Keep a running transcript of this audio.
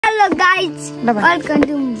Hello guys, welcome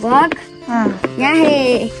two blog. यहाँ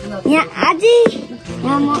है यहाँ आज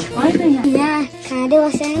यहाँ खाँदै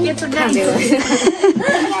बसेँ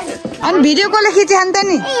अनि भिडियो कल खिचे अन्त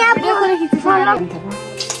नि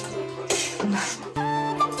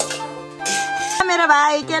मेरो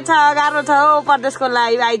भाइ के छ गाह्रो छ हो परदेशको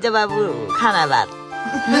लागि आइज बाबु खाना भात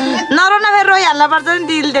नरोना फेरि रोइहाल्न पर्छ नि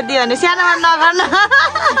दिल त्यति भने सानोमा नगर्न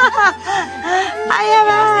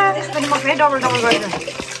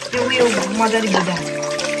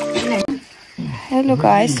hello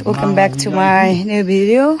guys, welcome back to my new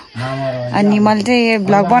video. अनि मैले चाहिँ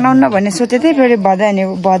भ्लग बनाउन भन्ने सोचेको थिएँ, फेरि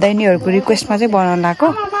भदैनीहरूको रिक्वेस्टमा चाहिँ बनाउन आएको।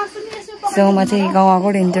 सो म चाहिँ गाउँ आएको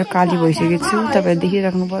रेन्जर काली भइसकेको छु, तपाईँहरू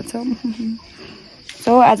देखिराख्नुपर्छ।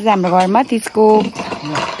 सो आज चाहिँ हाम्रो घरमा तिजको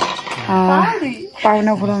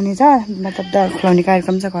पाहुना खुलाउने छ, मतलब दर खुलाउने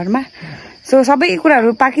कार्यक्रम छ घरमा। सो सबै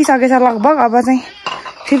कुराहरू पाकिसकेछ लगभग। अब चाहिँ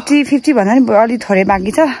 50-50 भन्दा नि अलिक थोरै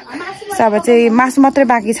बाँकी छ। सो अब चाहिँ मासु मात्रै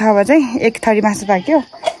बाँकी छ। अब चाहिँ एक थरी मासु पाक्यो,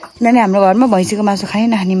 किनभने हाम्रो घरमा भैँसीको मासु खाने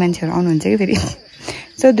नखाने मान्छेहरू आउनुहुन्छ कि फेरि।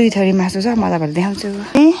 सो 2 थरी मासु छ, म तपाईँलाई देखाउँछु।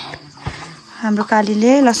 हाम्रो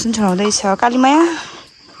कालीले लसुन छोडाउँदैछ। कालीमाया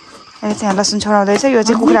अहिले चाहिँ लसुन छोडाउँदैछ। यो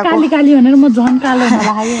चाहिँ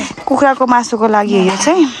कुखुराको मासुको लागि यो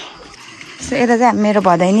चाहिँ। सो यता चाहिँ मेरो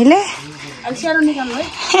भदैनीले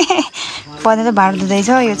भदैनीले भाँडा धुँदैछ।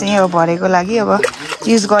 यो चाहिँ अब भरेको लागि अब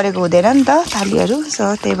युज गरेको हुँदैन नि त थालीहरू।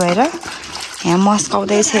 सो त्यही भएर यहाँ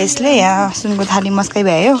मस्काउँदैछ यसले। यहाँ सुनको थाली मस्काइ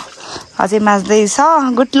भयो, अझै माझ्दैछ।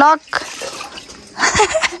 Good lock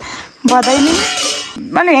Bhadaini.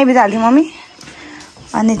 मैले यहीँ बिदा हाल्थेँ मम्मी।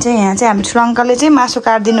 अनि चाहिँ यहाँ चाहिँ हाम्रो ठुलो अङ्कलले चाहिँ मासु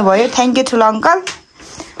काटिदिनु भयो। थ्याङ्क यू ठुलो अङ्कल।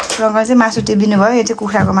 ठुलो अङ्कल चाहिँ मासु टिपिदिनु भयो। यो चाहिँ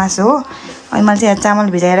कुखुराको मासु हो। अनि मैले चाहिँ यहाँ चामल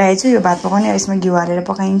भिजाएर आएको छु। यो भात पकाउने, यसमा घिउ हालेर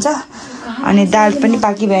पकाइन्छ। अनि दाल पनि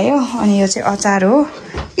पाकिभयो। अनि यो चाहिँ अचार हो।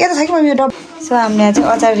 यो त छ कि मम्मी यो डब। सो हाम्रो यहाँ चाहिँ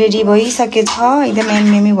अचार रेडी भइसकेको छ। एकदम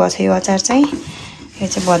एमएमी भएको छ यो अचार चाहिँ। यो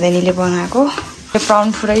चाहिँ भदैनीले बनाएको।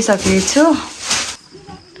 प्राउन फुराइसकेको छु।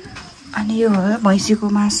 अनि यो हो भैँसीको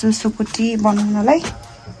मासु सुकुटी बनाउनलाई।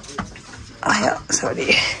 आयो सरी।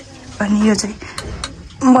 अनि यो चाहिँ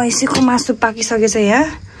भैँसीको मासु पाकिसकेछ यहाँ।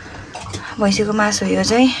 भैँसीको मासु यो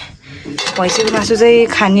चाहिँ। भैँसीको मासु चाहिँ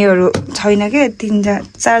खानेहरू छैन कि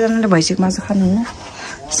 3-4जनाले भैँसीको मासु खानुहुन्न।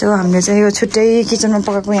 सो हामीले चाहिँ यो छुट्टै किचनमा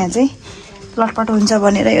पकाएको। यहाँ चाहिँ लटपट हुन्छ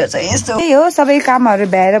भनेर यो चाहिँ यस्तो त्यही हो। सबै कामहरू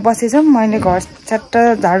भ्याएर बसेछौँ। मैले घर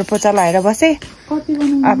चट्ट झाडु पोचा लगाएर बसेँ।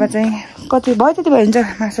 अब चाहिँ कति भयो त्यति भयो हुन्छ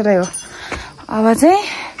मासुलाई हो। अब चाहिँ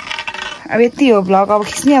अब यति हो भ्लग। अब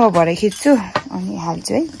खिच्ने अब भरे खिच्छु अनि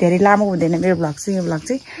हाल्छु है। धेरै लामो हुँदैन मेरो भ्लग चाहिँ। यो भ्लग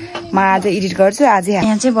चाहिँ म आज एडिट गर्छु। आज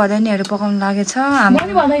यहाँ चाहिँ भदैनीहरू पकाउनु लागेको छ।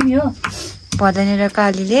 भदैनी र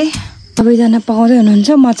कालीले सबैजना पकाउँदै हुनुहुन्छ।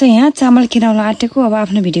 म चाहिँ यहाँ चामल किनाउन आँटेको। अब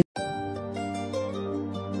आफ्नो भिडियो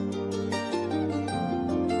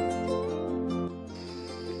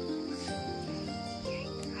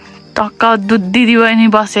टक्क दुध दिदी बहिनी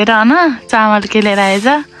बसेर होइन चामल केलेर आएछ।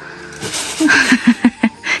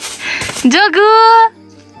 जोगु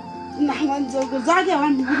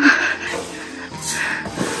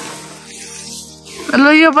ल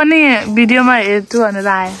यो पनि भिडियोमा हेर्छु भनेर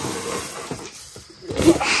आयो।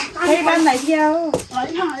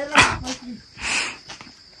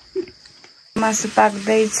 मासु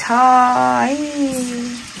पाक्दैछ है।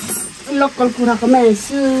 लोकल कुराको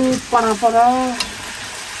मासु पर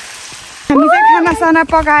हामी चाहिँ खानासाना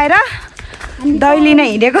पकाएर दही लिन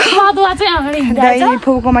हिँडेको। दही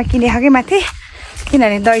फुपूकोमा किनेको कि माथि,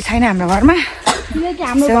 किनभने दही छैन हाम्रो घरमा।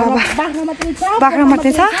 बाख्रा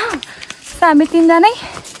मात्रै छ। हामी 3जनै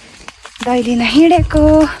दही लिन हिँडेको।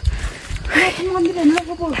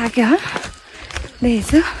 थाक्यो हो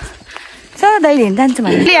देखेछु। स दही लिन जान्छु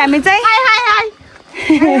भने हामी चाहिँ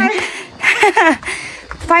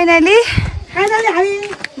फाइनली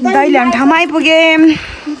दही ल्याउने ठाउँमा आइपुग्यौँ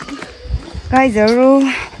गाइजहरू।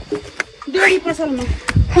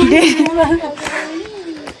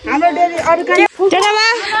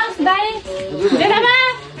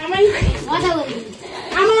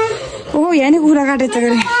 ओ यहाँ नि कुरा काटेछ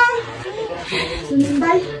गरे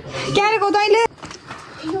क्यारेको तैँले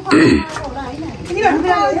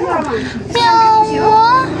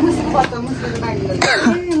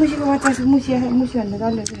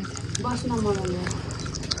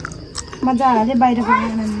मजाले बाहिर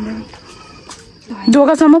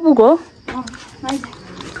ढोकासम्म पुग्यो।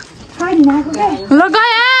 ल गए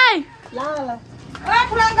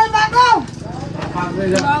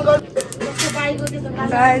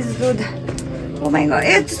दुध। ओ माइ गॉड,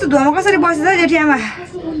 यस्तो धुवामा कसरी बसेछ जेठी आमा?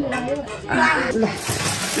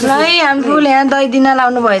 ल है हामी फुल यहाँ दही दिन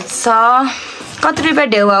लाउनु भएछ। कति रुपियाँ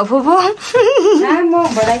ढेउ हो फुपू? म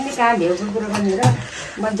भडाइले कहाँ ढेउ कुरो भनेर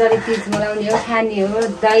मजाले तीज मनाउने हो खाने हो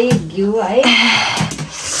दही घिउ है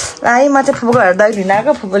है म चाहिँ फुपूको घर दही लिन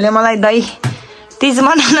आएको फुपूले मलाई दही तीज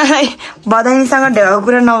मनाउनलाई बधाईसँग ढेउको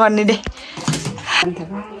कुरा नगर्ने दे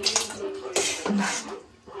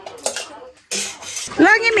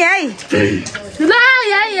लगिमी है ल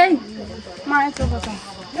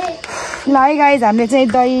है गाइज हामीले चाहिँ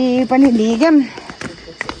दही पनि लिग्यौँ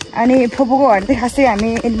अनि फुपूको घर चाहिँ खासै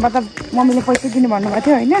हामी मतलब मम्मीले पैसा दिनु भन्नुभएको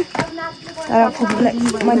थियो होइन तर फुपूलाई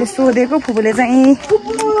मैले सोधेको फुपूले चाहिँ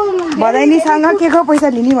भदैनीसँग के को पैसा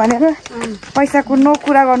लिने भनेर पैसाको नो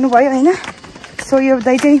कुरा गर्नुभयो होइन सो यो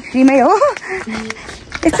दही चाहिँ फ्रीमै हो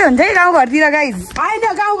यस्तो हुन्छ है गाउँघरतिर गाइज होइन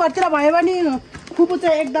गाउँघरतिर भयो भने फुपू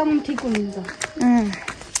चाहिँ एकदम ठिक हुनुहुन्छ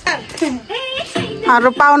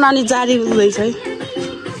हाम्रो पाहुना नि जारी हुँदैछ है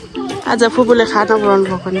आज फुपूले खाना बनाउनु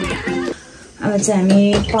भएको नि अब चाहिँ हामी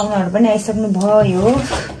पाहुनाहरू पनि आइसक्नु भयो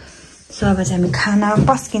सो अब चाहिँ हामी खाना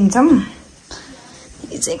पस्किन्छौँ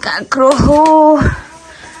यो चाहिँ काँक्रो हो म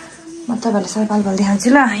तपाईँहरूलाई सबै पाल देखाउँछु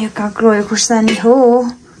ल यो काँक्रो यो खुर्सानी हो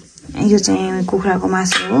यो चाहिँ कुखुराको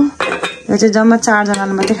मासु हो यो चाहिँ जम्मा 4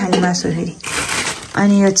 जनाले मात्रै खाने मासु हो फेरि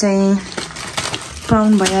अनि यो चाहिँ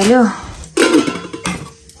प्राउन भइहाल्यो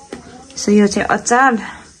सो यो चाहिँ अचार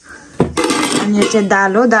अनि यो चाहिँ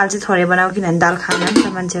दाल हो दाल चाहिँ थोरै बनाऊ किनभने दाल खान्न नि त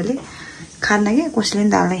मान्छेहरूले खान्न कि कसैले पनि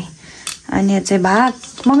दाल नै अनि यो चाहिँ भात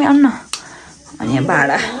मम्मी अन्न अनि यहाँ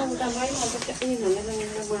भाडा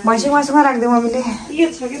भैँसीको मासुमा राख्दियो मम्मीले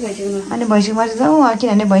अनि भैँसीको मासु जाउँ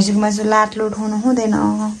किनभने भैँसीको मासु लाटलुट हुनु हुँदैन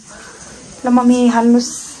ल मम्मी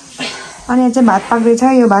हाल्नुहोस् अनि यहाँ चाहिँ भात पाक्दैछ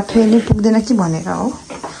यो भात फेरि पुग्दैन कि भनेर हो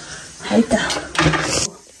है त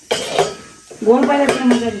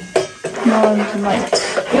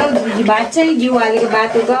यो भात चाहिँ घिउ हालेको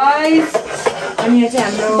भात हो गाइस अनि यो चाहिँ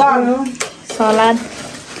हाम्रो सलाद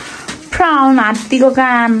प्राउन हात्तीको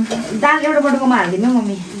काम दाल एउटा बटुकोमा हालिदिनु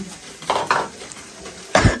मम्मी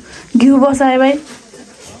घिउ बसाए भाइ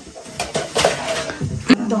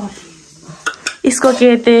इसको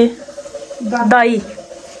कहते दही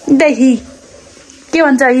दही के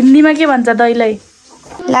भन्छ हिन्दीमा के भन्छ दहीलाई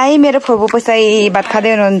लाई मेरो फुपू चाहिँ भात खाँदै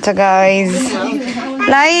हुनुहुन्छ गाइज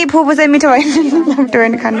लाई फुपू चाहिँ मिठो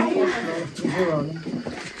भएन खानु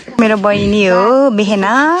मेरो बहिनी हो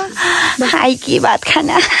बेहेना आइकी भात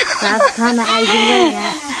खाना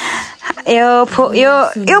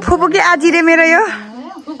यो फुपू के आजी रे मेरो यो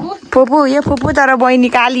फुपू तर बहिनी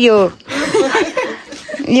काली हो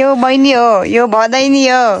यो बहिनी हो यो भदैनी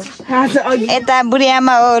हो यता बुढी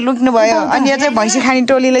आमा हो लुक्नु भयो अनि यो चाहिँ भैँसी खाने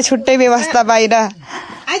टोलीले छुट्टै व्यवस्था बाहिर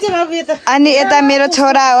अनि यता मेरो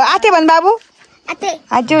छोरा हो आथे भन् बाबु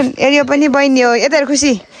हजुर यो पनि बहिनी हो यता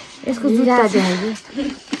खुसी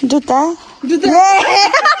जुत्ता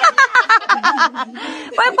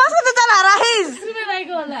कसको जुत्ता लाइस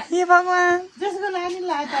ए भगवान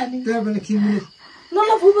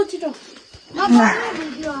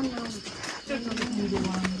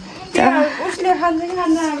उसले खान्छ कि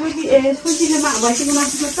खान्न खुसीले भैँसीको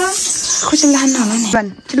मासु खुसीले खान्न होला नि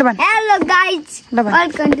hello guys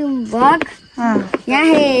welcome to blog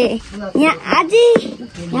यहाँ आज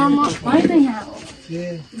यहाँ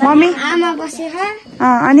मम्मी आमा बसेर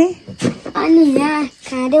अनि यहाँ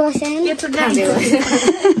खाँदै बसेर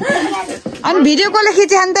अनि भिडियो कसले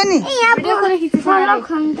खिचे खान्छ नि भिडियो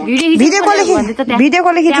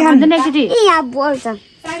कसले खिचे खान्छ यहाँ बोल्छ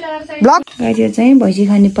ब्लग यो चाहिँ भैँसी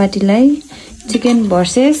खाने पार्टीलाई चिकन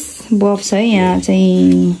भर्सेस बफ छ है यहाँ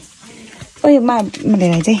चाहिँ ओइ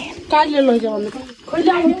लिएर चाहिँ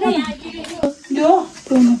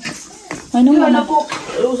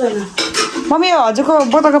मम्मी हजुरको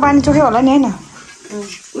बोतलको पानी चोख्यो होला नि होइन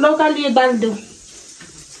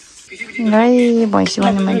है भैँसी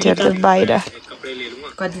भन्ने मान्छेहरू त बाहिर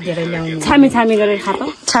कति धेरै ल्याउनु छामी गरेर खातो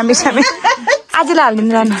छामी आजलाई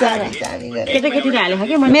हालिदिनु जानु केटाकेटीले हालेको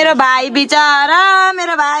के मेरो भाइ बिचरा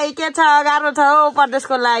मेरो भाइ के छ गाह्रो छ हौ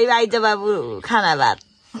परदेशको लागि आइज बाबु खाना भात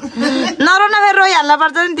नरोन फेरि रोइहाल्नु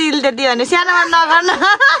पर्छ नि दिल त्यति भने सानोमा नगर्न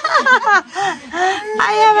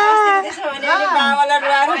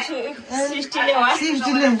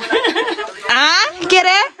के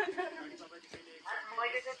रे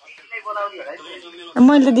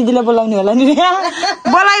मैले त दिदीलाई बोलाउने होला नि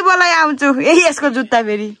बोलाइ आउँछु यही यसको जुत्ता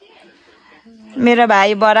फेरि मेरो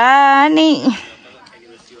भाइ बरा नि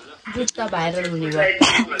जुत्ता भाइरल हुने भयो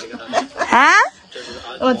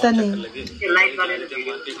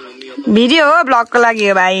भिडियो हो ब्लगको लागि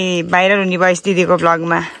हो भाइ भाइरल हुने भयो दिदीको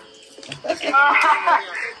ब्लगमा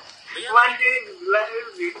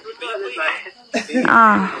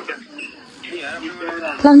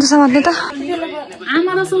लान्छ समात्ने त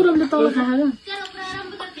आमा र सौरभले तल खाएर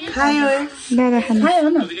दादा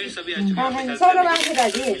खानु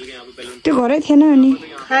त्यो घरै थिएन अनि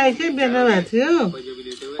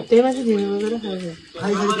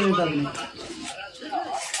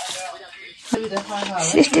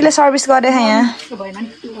सृष्टिले सर्भिस गरे यहाँ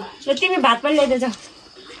तिमी भात पनि ल्याइदिन्छ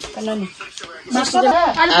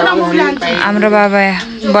हाम्रो बाबा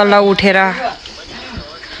बल्ल उठेर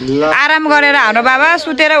आराम गरेर हाम्रो बाबा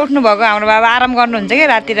सुतेर उठ्नु भएको हाम्रो बाबा आराम गर्नुहुन्छ कि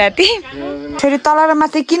राति राति फेरि तल र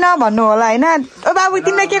माथि किन भन्नु होला होइन ओ बाबु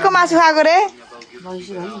तिमीले के को मासु खाएको रे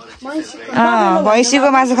भैँसीको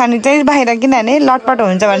मासु खाने चाहिँ बाहिर किनभने लटपट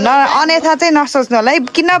हुन्छ भनेर अन्यथा चाहिँ नसोच्नु होला है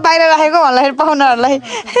किन बाहिर राखेको भन्दाखेरि पाहुनाहरूलाई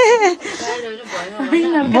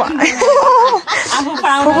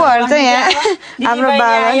फुपूहरू चाहिँ यहाँ हाम्रो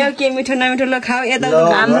बाबा के मिठो नमिठो खाऊ यता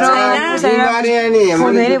हाम्रो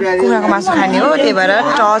कुखुराको मासु खाने हो त्यही भएर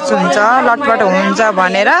टच हुन्छ लटपट हुन्छ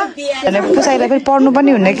भनेर पुसाइलाई फेरि पढ्नु पनि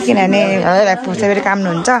हुन्न कि किनभने पुसाइ फेरि काम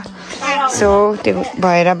हुन्छ सो त्यो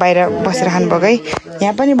भएर बाहिर बसेर खानुभएको है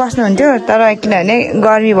यहाँ पनि बस्नुहुन्थ्यो तर किनभने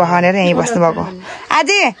गर्मी भयो भनेर यहीँ बस्नुभएको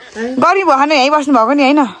आजै गर्मी भयो भने यहीँ बस्नुभएको नि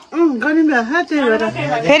होइन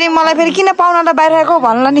फेरि मलाई फेरि किन पाहुनालाई बाहिर आएको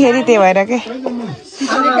भन्ला नि फेरि त्यही भएर के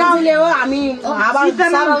गाउँले हो हामी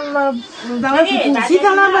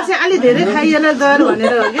शीतलमा चाहिँ अलि धेरै खाइएन दर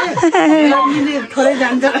भनेर हो कि थोरै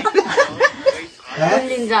जान्छ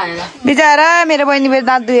बिचरा मेरो बहिनी फेरि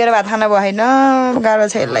दाँत दुहेर भात खान भएन गाह्रो छ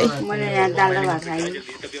यसलाई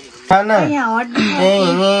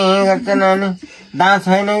दाँत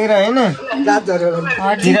छैन कि होइन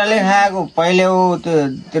किराले खाएको पहिले ऊ त्यो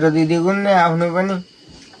तेरो दिदीको नि आफ्नो पनि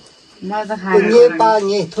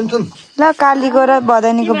ल कालीको र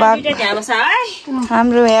बदनीको बाघ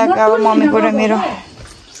हाम्रो यहाँ अब मम्मीको र मेरो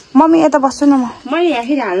मम्मी यता बस्छु न म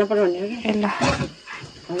ल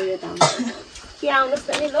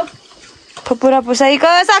फुपुरा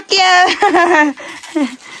पुसाइको सकियो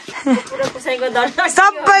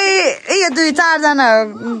सबै यो 2-4 जना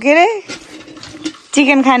के अरे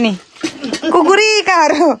चिकन खाने कुकुरी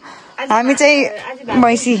कहाँहरू हामी चाहिँ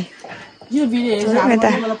भैँसी ल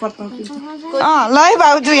है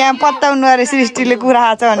भाउजू यहाँ पत्ताउनु अरे सृष्टिले कुरा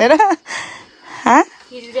आछ भनेर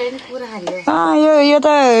यो त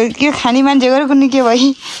के खाने मान्छेको र कुनै के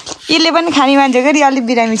भयो यसले पनि खाने मान्छेको रि अलिक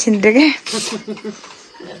बिरामी छिन्थ्यो के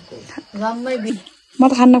म त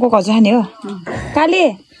खान्नको खजा खाने हो काले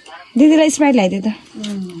दिदीलाई स्प्राइट ल्याइदियो त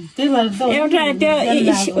एउटा त्यो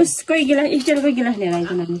उसकै गिलास स्टिलको गिलास लिएर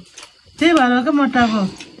आइदिनु नि त्यही भएर के मोटाको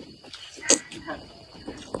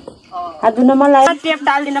हात धुन मन लाग्यो टेप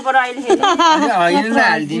टाल्दिन पर्यो अहिले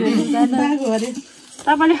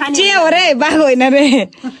तपाईले खाने के हो रे बाघ होइन रे ए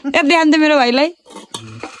ध्यान त मेरो भाइलाई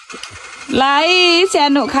लाई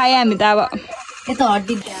सानो खाए हामी त अब ल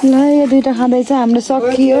यो दुईटा खाँदैछ हाम्रो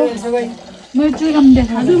सकियो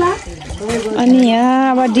अनि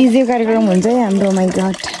यहाँ अब डिजे कार्यक्रम हुन्छ है हाम्रो माइ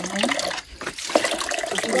गड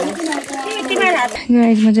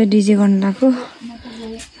गाइजमा चाहिँ डिजे गर्नु लाग्यो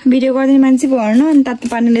भिडियो गरिदिने मान्छे पो हेर्नु अनि तातो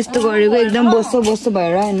पानीले यस्तो गरेको एकदम बोसो बोसो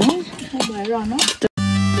भएर होइन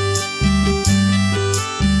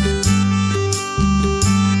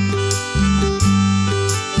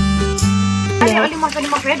अलि मजाले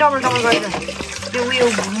मक्रै डबल गरेर त्यो उयो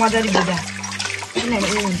मजाले भुजा किनभने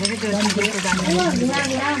उयो हुन्छ कि त्यो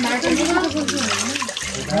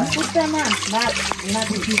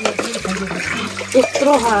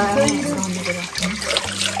यत्रो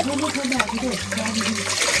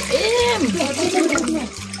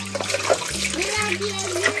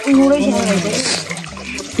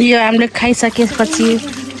यो हामीले खाइसकेपछि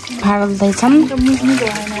फाल्दैछौँ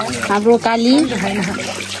हाम्रो काली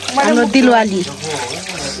हाम्रो दिलवाली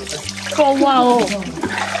कौवा हो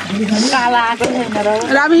काला आएको छैन र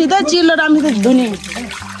राम्रोसित चिल्लो राम्रोसित धुने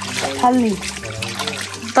फाल्ने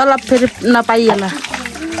तलब फेरि नपाइएला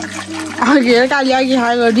अघि काली अघि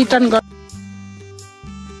खायो रिटर्न गर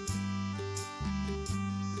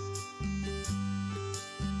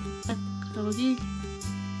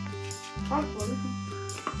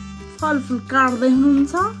फलफुल काट्दै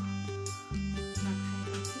हुनुहुन्छ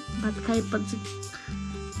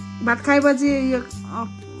भात खाएपछि यो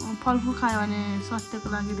फलफुल खायो भने स्वास्थ्यको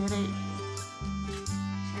लागि धेरै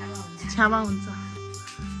छ्यामा हुन्छ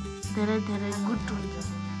धेरै धेरै गुड हुन्छ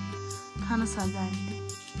खान सक्छ हामीले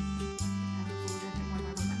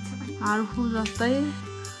हालफुल जस्तै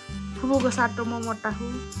फुपूको साटो म मोटा खु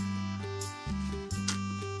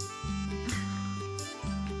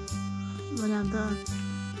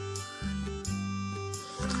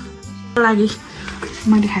लागि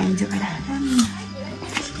मैले खाइन्छ पहिला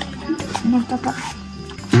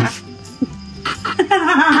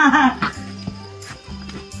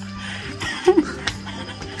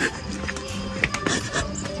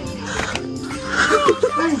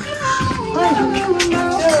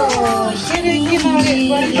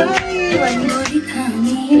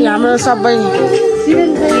हाम्रो सबै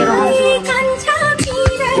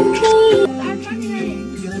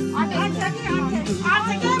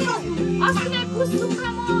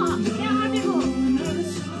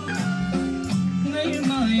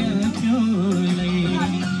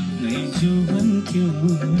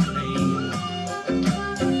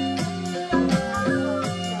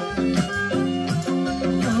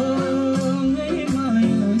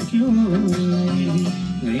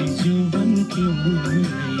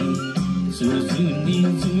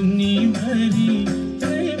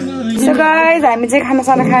So guys, हामी चाहिँ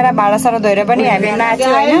खानासाना खाएर भाँडासाना धोएर पनि हामी नाच्यो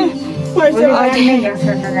हैन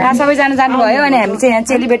यहाँ सबैजना जानुभयो अनि हामी चाहिँ यहाँ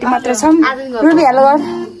चेलीबेटी मात्र छौँ रुबी हेलो गर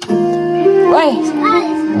ओइ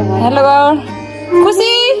हेलो गर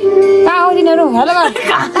खुसी कहाँ हो तिनीहरू हेलो गर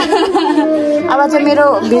अब चाहिँ मेरो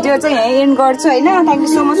भिडियो चाहिँ यहीँ एन्ड गर्छु हैन thank you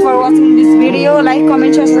so much for watching this video like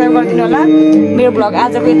comment subscribe गरिदिनु होला मेरो ब्लग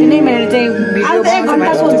आजको यति नै मैले चाहिँ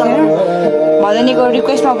भिडियो भजनीको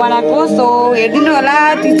रिक्वेस्टमा बनाएको सो हेरिदिनु होला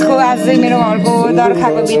तिजको आज चाहिँ मेरो घरको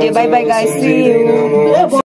दर्खाको video by by guys C you